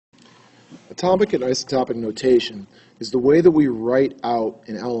Atomic and isotopic notation is the way that we write out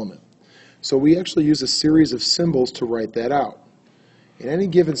an element. So we actually use a series of symbols to write that out. In any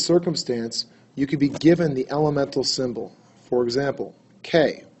given circumstance, you could be given the elemental symbol. For example,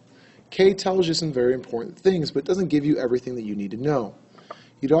 K. K tells you some very important things, but doesn't give you everything that you need to know.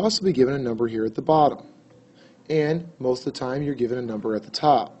 You'd also be given a number here at the bottom. And most of the time, you're given a number at the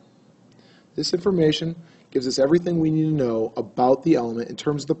top. This information gives us everything we need to know about the element in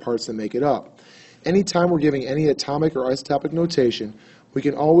terms of the parts that make it up. Anytime we're giving any atomic or isotopic notation, we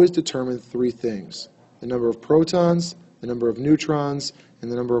can always determine three things: the number of protons, the number of neutrons, and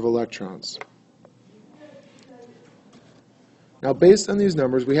the number of electrons. Now, based on these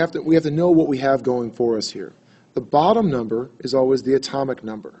numbers, we have to know what we have going for us here. The bottom number is always the atomic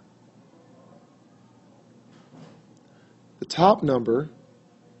number. The top number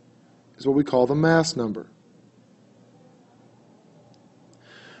is what we call the mass number.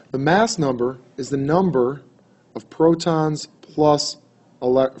 The mass number is the number of protons plus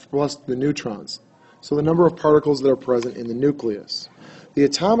the neutrons, so the number of particles that are present in the nucleus. The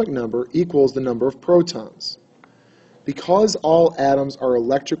atomic number equals the number of protons. Because all atoms are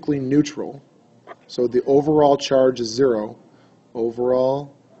electrically neutral, so the overall charge is zero,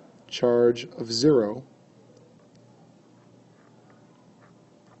 overall charge of zero,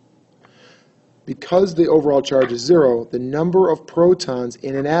 because the overall charge is zero, the number of protons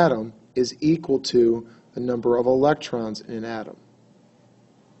in an atom is equal to the number of electrons in an atom.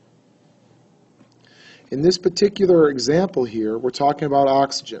 In this particular example here, we're talking about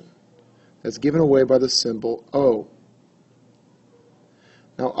oxygen. That's given away by the symbol O.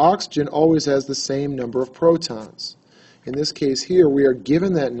 Now, oxygen always has the same number of protons. In this case here, we are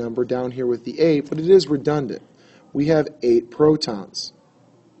given that number down here with the 8, but it is redundant. We have 8 protons.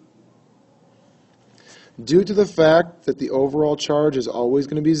 Due to the fact that the overall charge is always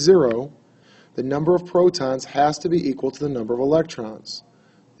going to be 0, the number of protons has to be equal to the number of electrons.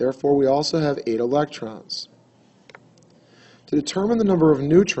 Therefore, we also have 8 electrons. To determine the number of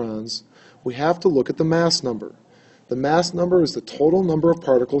neutrons, we have to look at the mass number. The mass number is the total number of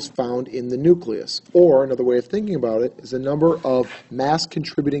particles found in the nucleus, or another way of thinking about it is the number of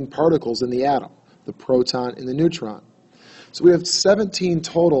mass-contributing particles in the atom, the proton and the neutron. So we have 17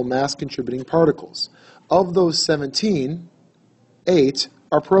 total mass-contributing particles. Of those 17, 8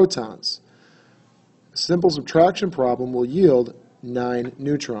 are protons. A simple subtraction problem will yield 9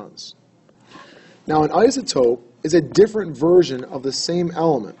 neutrons. Now, an isotope is a different version of the same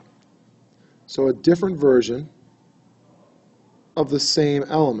element. So a different version of the same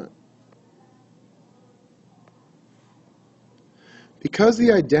element. Because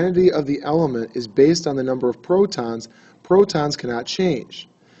the identity of the element is based on the number of protons, protons cannot change.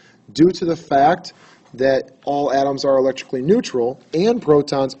 Due to the fact that all atoms are electrically neutral and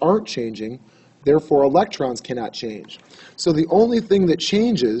protons aren't changing, therefore electrons cannot change. So the only thing that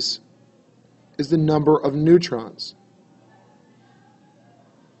changes is the number of neutrons.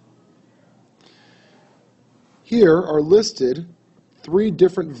 Here are listed 3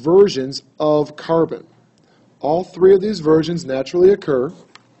 different versions of carbon. All 3 of these versions naturally occur,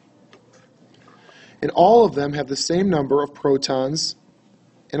 and all of them have the same number of protons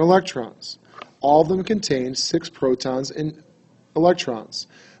and electrons. All of them contain 6 protons and electrons.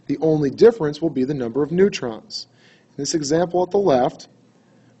 The only difference will be the number of neutrons. In this example at the left,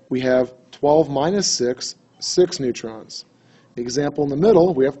 we have 12 minus 6, 6 neutrons. The example in the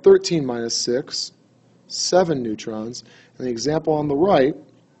middle, we have 13 minus 6, 7 neutrons. And the example on the right,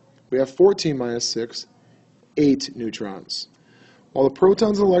 we have 14 minus 6, 8 neutrons. While the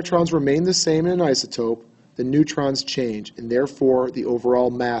protons and electrons remain the same in an isotope, the neutrons change, and therefore the overall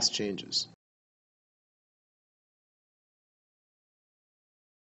mass changes.